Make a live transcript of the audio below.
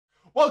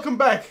Welcome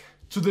back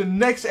to the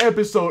next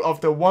episode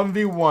of the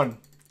 1v1.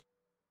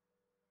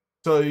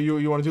 So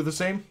you want to do the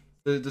same?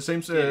 The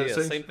same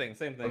same thing.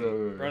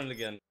 Okay. Run it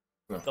again.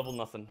 Okay. Double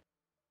nothing.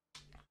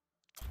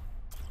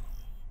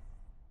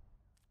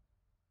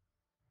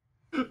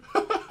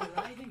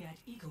 Arriving at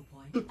Eagle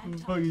Point and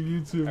Fucking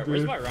YouTube, Alright,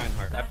 where's my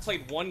Reinhardt? I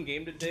played one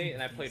game today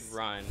and I played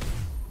Ryan.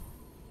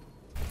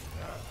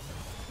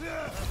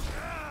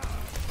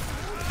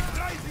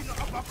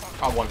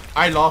 I won.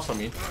 I lost, I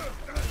mean.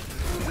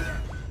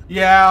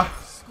 Yeah.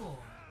 Score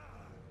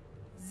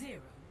 0.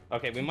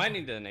 Okay, we might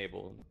need to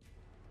enable.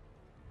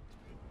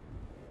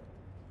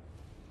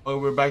 Oh,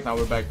 we're back now,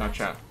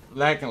 chat.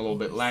 Lagging a little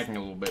bit.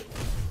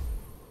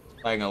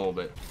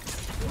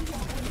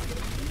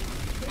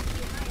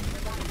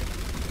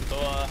 So,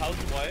 how's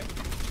the wife?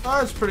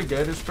 Oh, it's pretty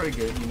good,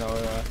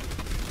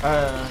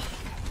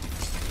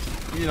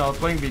 you know,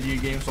 playing video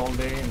games all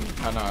day and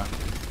kinda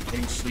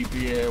getting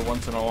sleepy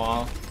once in a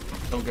while.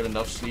 Don't get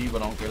enough sleep, I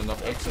don't get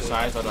enough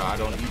exercise, I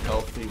don't eat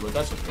healthy, but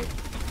that's okay.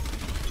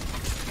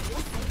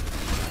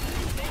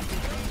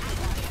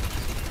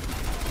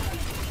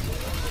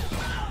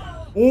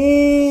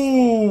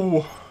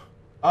 Ooh!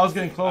 I was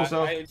getting close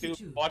though. I do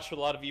watch a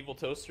lot of Evil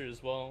Toaster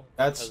as well.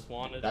 That's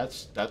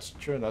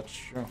true.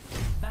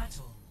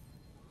 Battle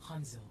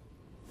Hanzo.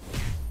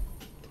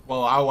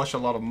 Well, I watch a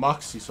lot of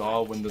Moxie, so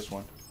I'll win this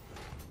one.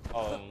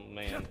 Oh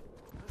man.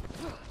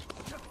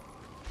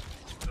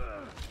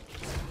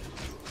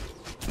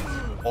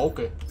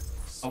 Okay.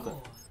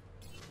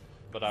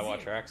 But I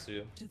watch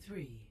Raxu.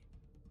 2-3.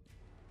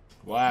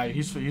 Wow,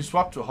 he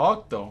swapped to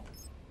Hawk though.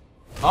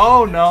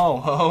 Oh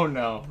no!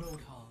 Roadhog.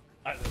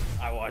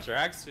 I watch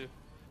Raxu.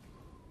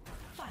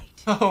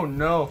 Fight. Oh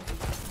no!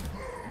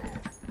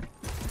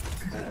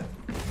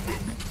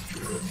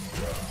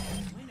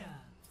 Winner.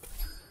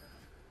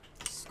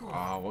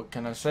 Score What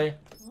can I say?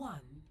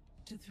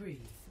 1-3.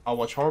 I'll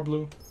watch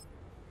Harblue.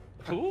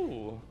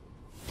 Ooh.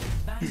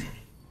 Battle.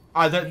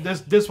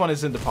 This one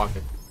is in the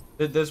pocket.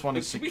 This one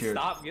is Should we secured.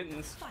 stop getting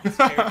this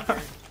character?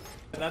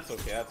 That's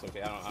okay. I don't.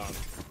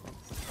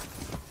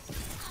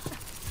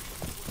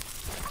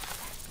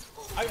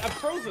 I've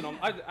frozen him.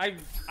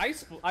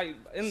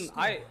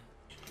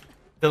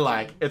 The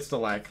lag. It's the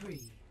lag. 3.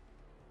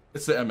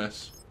 It's the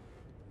MS.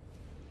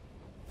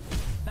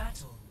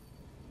 Battle.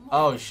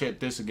 Oh shit!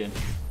 This again.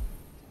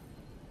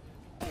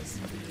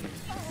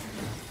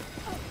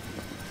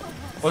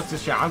 What's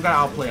this shit? I'm gonna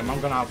outplay him.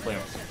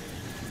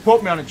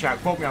 Quote me on the chat.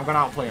 I'm gonna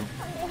outplay him.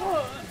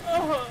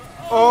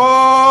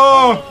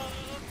 Oh!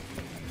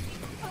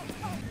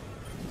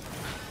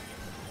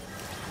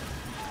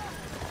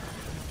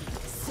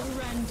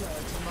 Surrender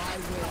to my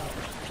will.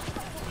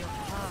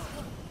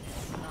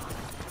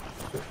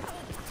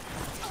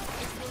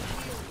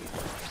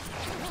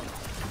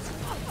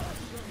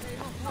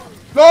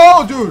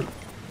 No, dude!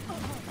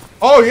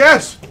 Oh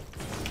yes!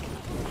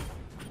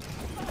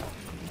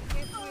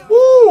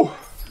 Woo!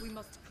 We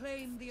must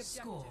claim the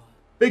score.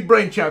 Big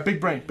brain, chat. Big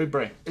brain.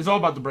 It's all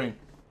about the brain.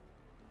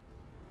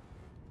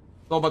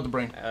 It's all about the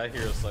brain.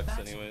 Hero sucks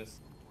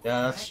anyways.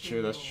 Yeah, that's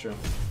true.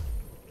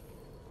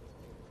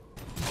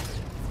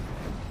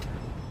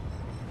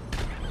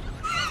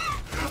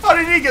 How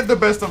did he get the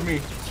best of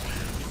me?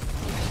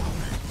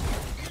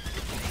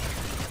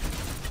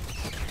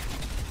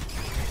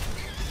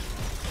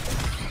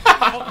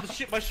 Oh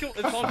shit! My shield.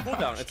 It's on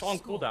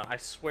cooldown. I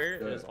swear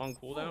it is on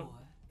cooldown.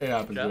 It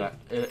happens.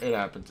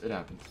 It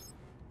happens.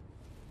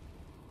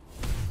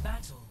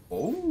 Battle.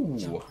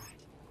 Oh.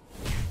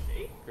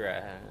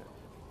 Grab.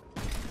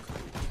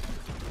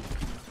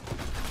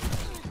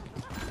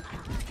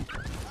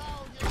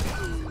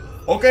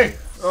 Okay.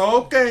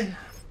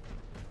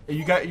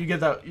 You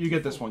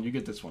get this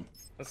one.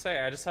 Let's say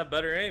I just have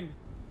better aim.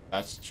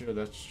 That's true.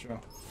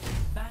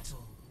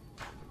 Battle.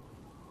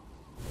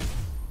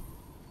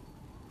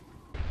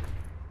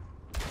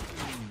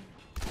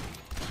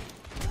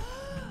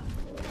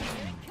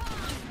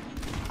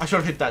 I should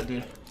have hit that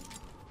dude.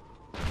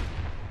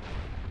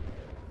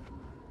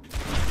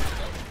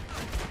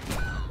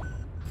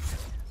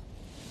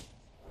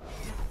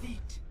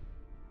 Defeat.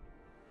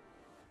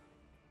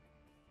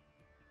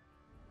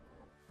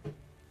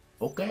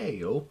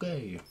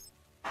 Okay.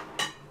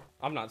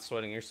 I'm not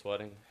sweating. You're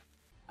sweating.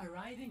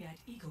 Arriving at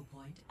Eagle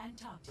Point,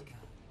 Antarctica.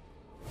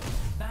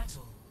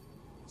 Battle.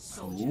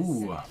 Soldier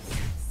Ooh.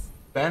 76.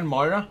 Ban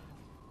Moira?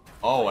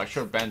 Oh, I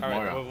should have banned All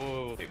right.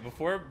 Moira. Wait.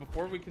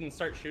 Before we can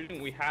start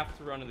shooting, we have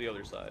to run to the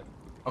other side.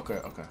 Okay.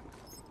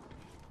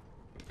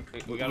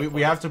 gotta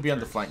We have to be on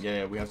the flank.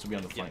 Yeah, we have to be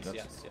on the flank.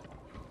 Yes.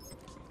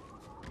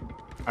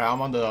 Alright,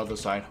 I'm on the other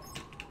side.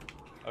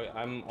 Okay,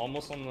 I'm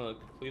almost on the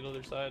complete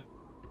other side.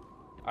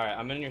 All right,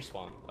 I'm in your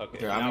spawn. Okay.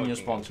 Yeah, I'm in your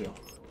spawn too.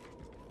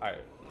 All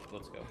right,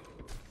 let's go.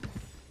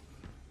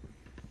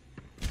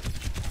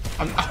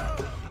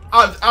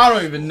 I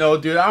don't even know,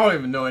 dude. I don't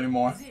even know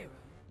anymore.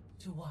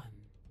 0-1.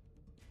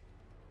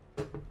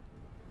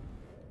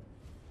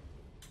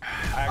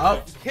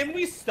 Actually, can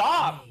we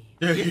stop?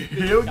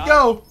 Here we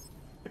go.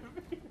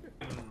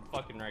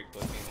 Fucking right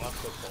clicking. Left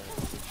click.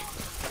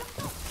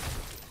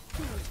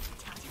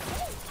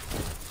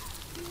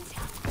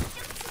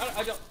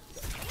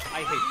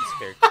 I hate this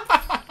character.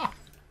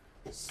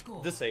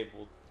 Score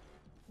Disabled.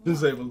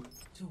 Disabled.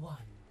 2-1.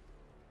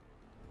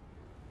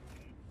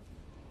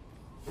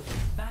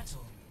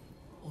 Battle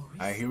or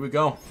Alright, here we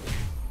go.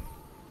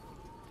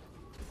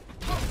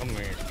 Come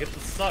here. Get the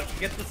suck.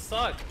 Get the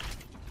suck.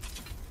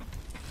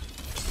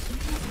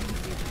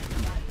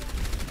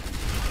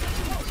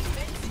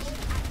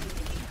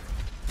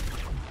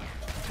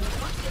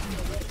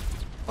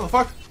 What the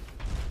fuck?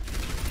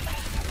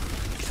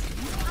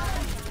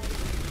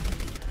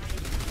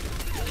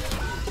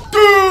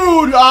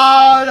 Dude!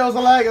 Ah, that was a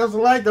lag. That was a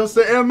lag. That was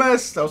the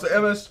MS. That was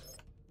the MS.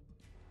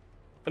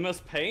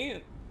 MS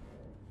Paint?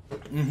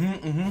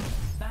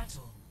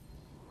 battle.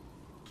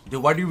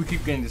 Dude, why do we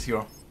keep getting this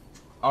hero?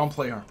 I don't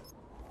play her.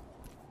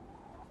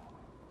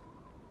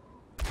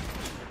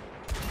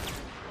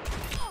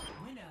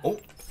 Winner. Oh.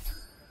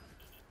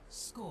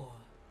 Score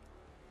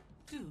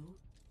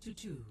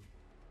 2-2.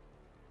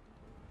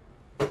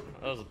 That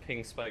was a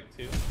ping spike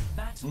too.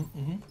 Battle.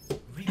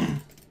 Rematch.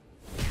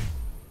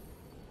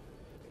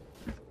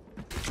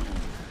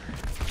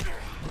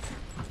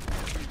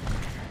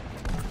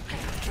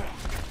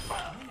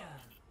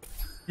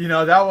 You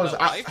know, that was...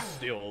 That life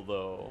steal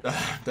though.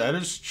 That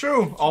is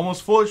true.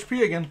 Almost full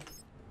HP again.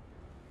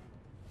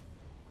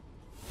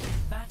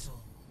 Battle.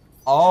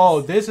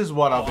 Oh, this is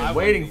what I've I been win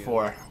waiting these.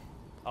 for.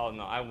 Oh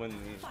no, I win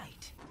these.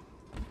 Fight.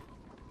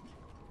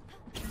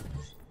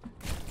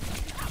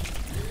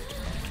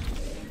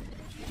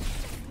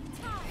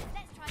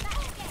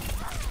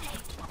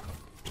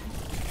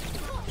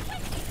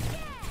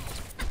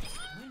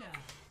 Winner.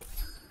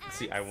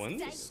 See, I win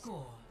these.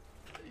 Score.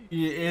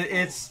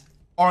 It's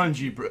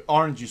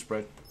orangey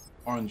spread.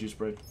 Orangey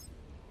spread.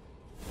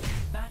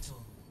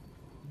 Battle.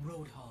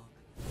 Roadhog.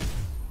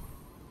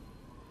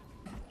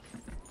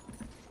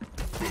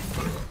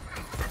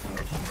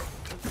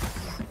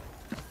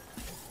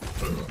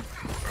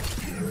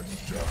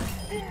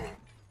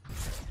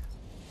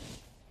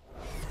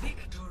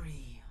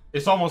 Victory.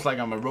 It's almost like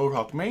I'm a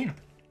Roadhog main.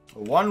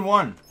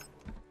 1-1.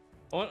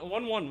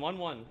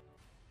 1-1.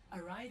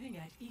 Arriving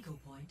at Eagle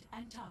Point,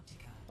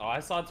 Antarctica. Oh, I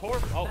saw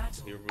Torp. Oh,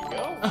 here we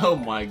go. Oh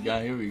my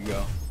god, here we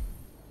go.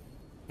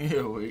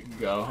 Here we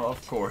go.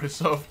 Of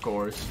course, of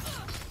course.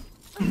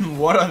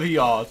 What are the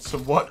odds?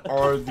 What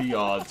are the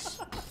odds?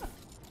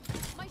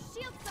 My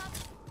shield's up.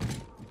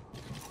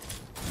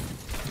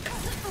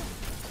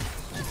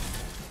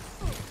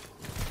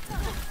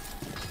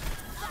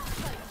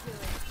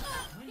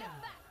 Winner.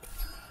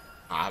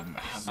 I'm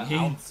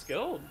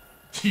Outskilled.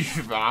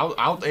 you've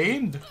out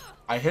aimed.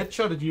 I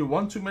headshotted you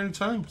one too many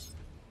times.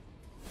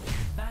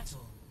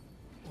 Battle.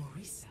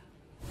 Orisa.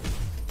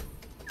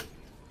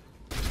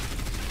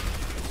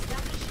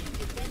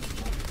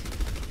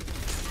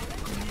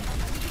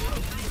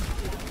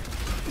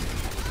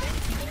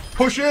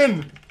 Push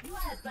in!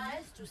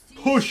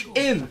 Push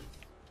in!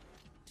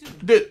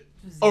 Dude,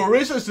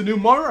 Orisa is the new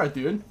Moira,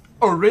 dude.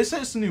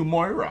 Orisa is the new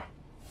Moira.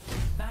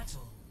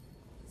 Battle.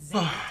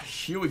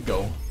 Here we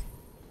go.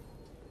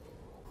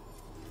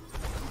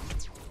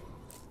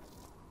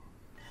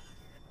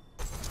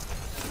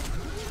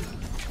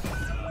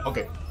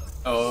 Okay.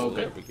 Okay.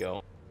 There we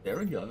go. There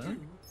we go. There.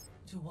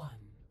 2-1.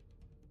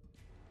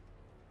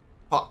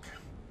 Fuck.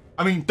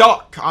 I mean,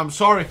 duck. I'm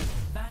sorry.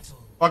 Battle.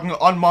 Fucking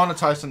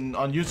unmonetized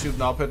on YouTube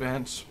now, Pepe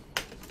Hands.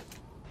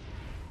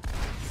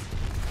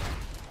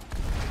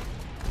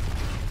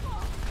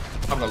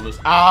 I'm gonna lose.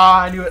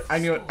 Ah, I knew it. I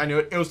knew it. I knew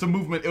it. It was the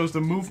movement. It was the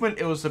movement.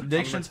 It was the I'm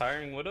predictions.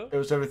 retiring Widow. It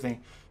was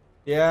everything.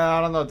 Yeah,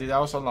 I don't know, dude. That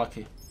was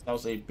unlucky. That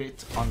was a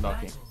bit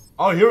unlucky. Battle.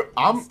 Oh, here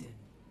Winston.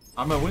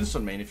 I'm a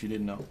Winston main. If you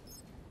didn't know.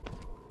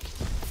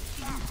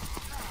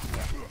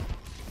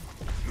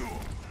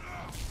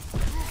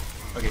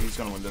 Okay, he's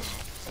gonna win this.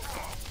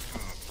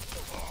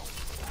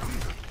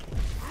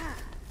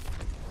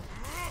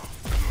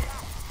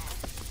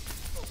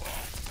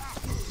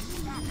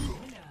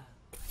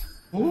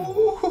 Winner.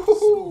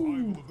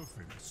 Ooh.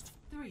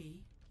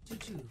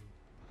 3-2.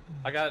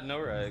 I got no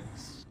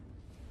regs.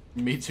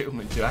 Me too,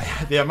 me too.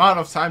 The amount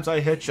of times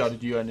I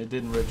headshotted you and it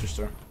didn't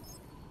register.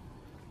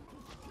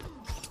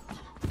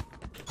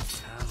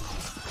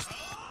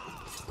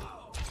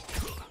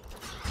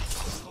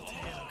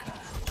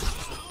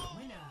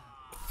 Winner.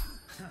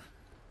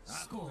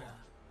 Score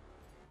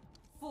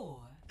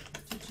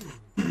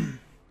 4-2.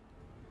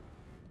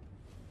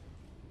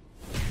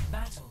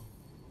 Battle.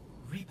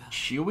 Reaper.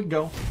 Here we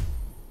go.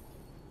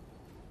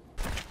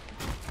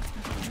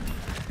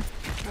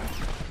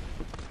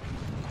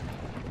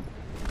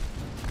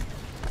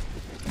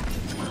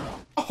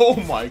 Oh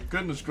my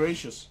goodness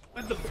gracious.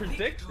 With the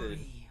predicted.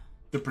 Victory.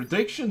 The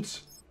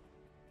predictions.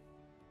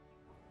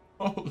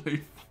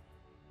 Holy.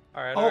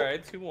 Alright, Oh.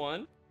 alright.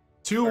 2-1.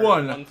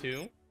 2-1.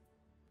 1-2.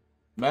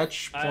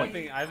 Match I point.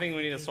 think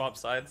we need to swap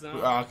sides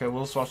now. Okay,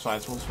 we'll swap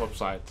sides. We'll swap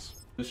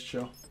sides. Just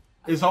chill.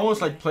 It's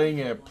almost like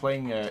playing at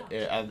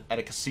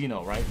a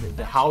casino, right?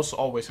 The house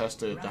always has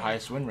the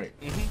highest win rate.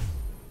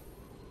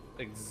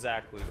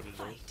 Exactly what it is.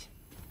 Fight.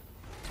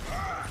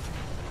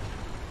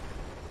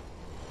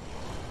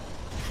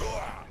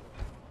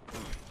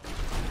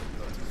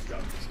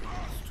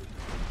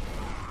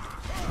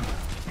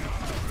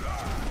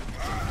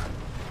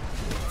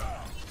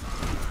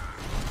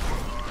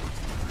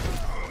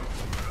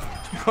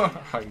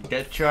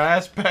 Get your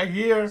ass back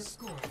here.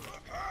 Score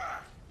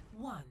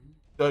 1.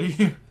 Thought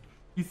he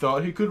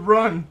thought he could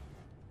run.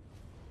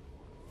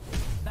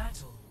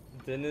 Battle.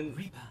 Didn't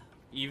Reaper.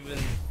 even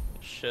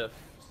shift.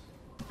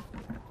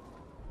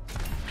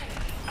 Perfect.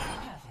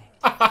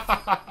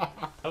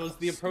 That was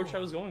the approach I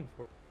was going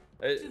for.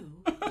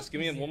 Just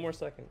give me one more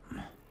second.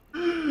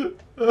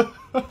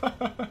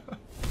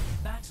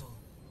 Battle.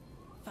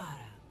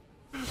 Farah.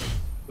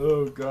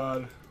 Oh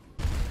god.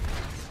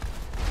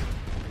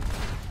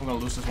 I'm gonna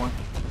lose this one.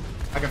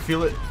 I can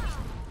feel it.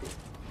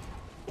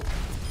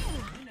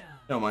 Winner.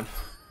 Never mind.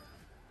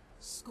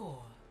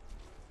 Score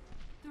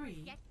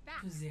 3 Get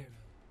back. to 0.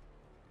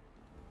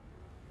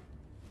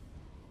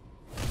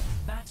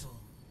 Battle.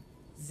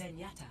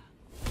 Zenyatta.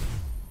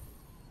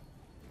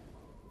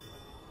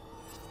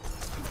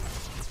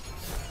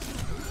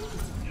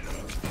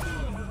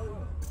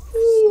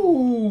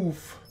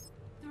 Oof.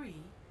 3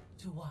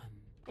 to 1.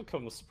 I'll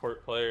become a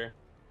support player.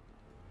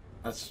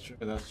 That's true.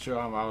 That's true.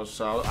 I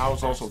was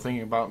also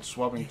thinking about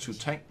swapping to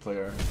tank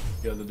player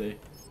the other day.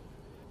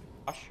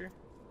 Posture?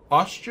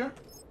 Posture?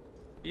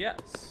 Yes.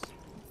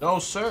 No,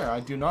 sir. I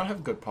do not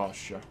have good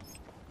posture.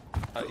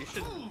 You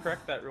should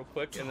correct that real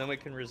quick, and then we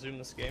can resume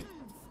this game.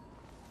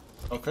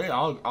 Okay,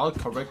 I'll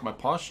correct my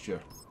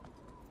posture.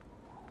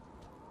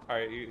 All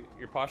right,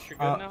 your posture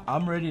good now?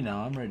 I'm ready now.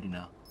 I'm ready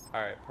now.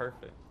 All right,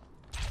 perfect.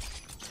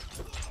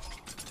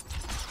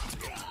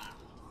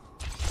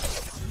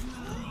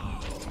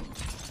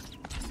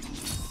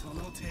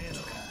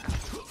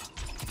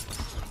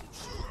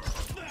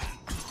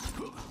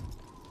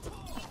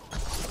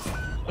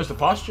 Where's the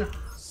posture?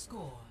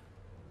 Score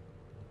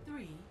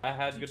 3. I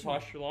had good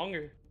posture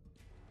longer.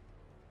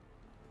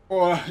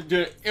 Oh,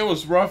 dude, it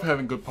was rough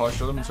having good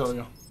posture. Let me tell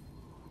you.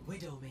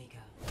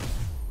 Widowmaker.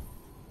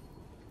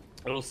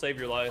 It'll save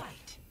your life.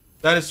 Fight.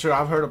 That is true.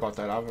 I've heard about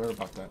that. I've heard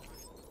about that.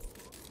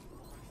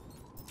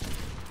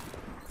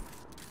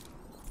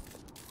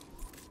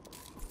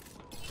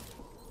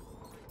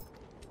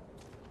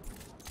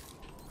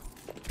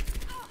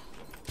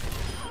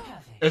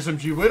 Perfect.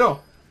 SMG Widow.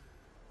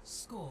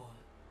 Score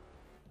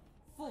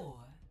 4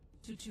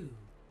 to 2.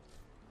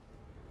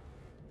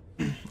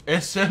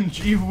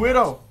 SMG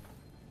Widow.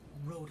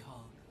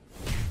 Roadhog.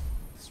 I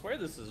swear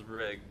this is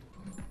rigged.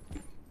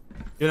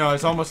 You know,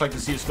 it's almost like the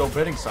CSGO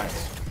betting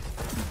sites.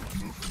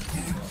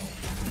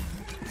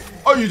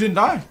 Oh, you didn't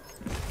die.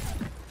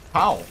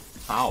 How?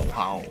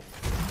 How?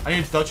 I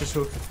need to touch his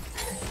hook.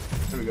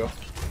 There we go.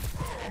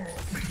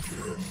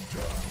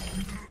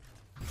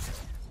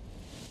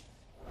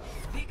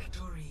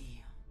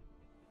 Victory.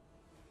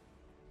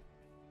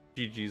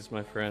 GG's,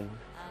 my friend.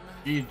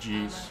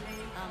 GG's.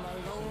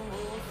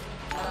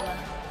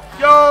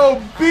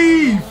 Yo,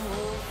 Beef!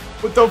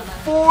 With the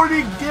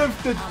 40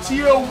 gifted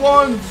tier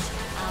 1s.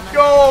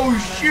 Yo,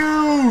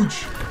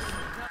 huge!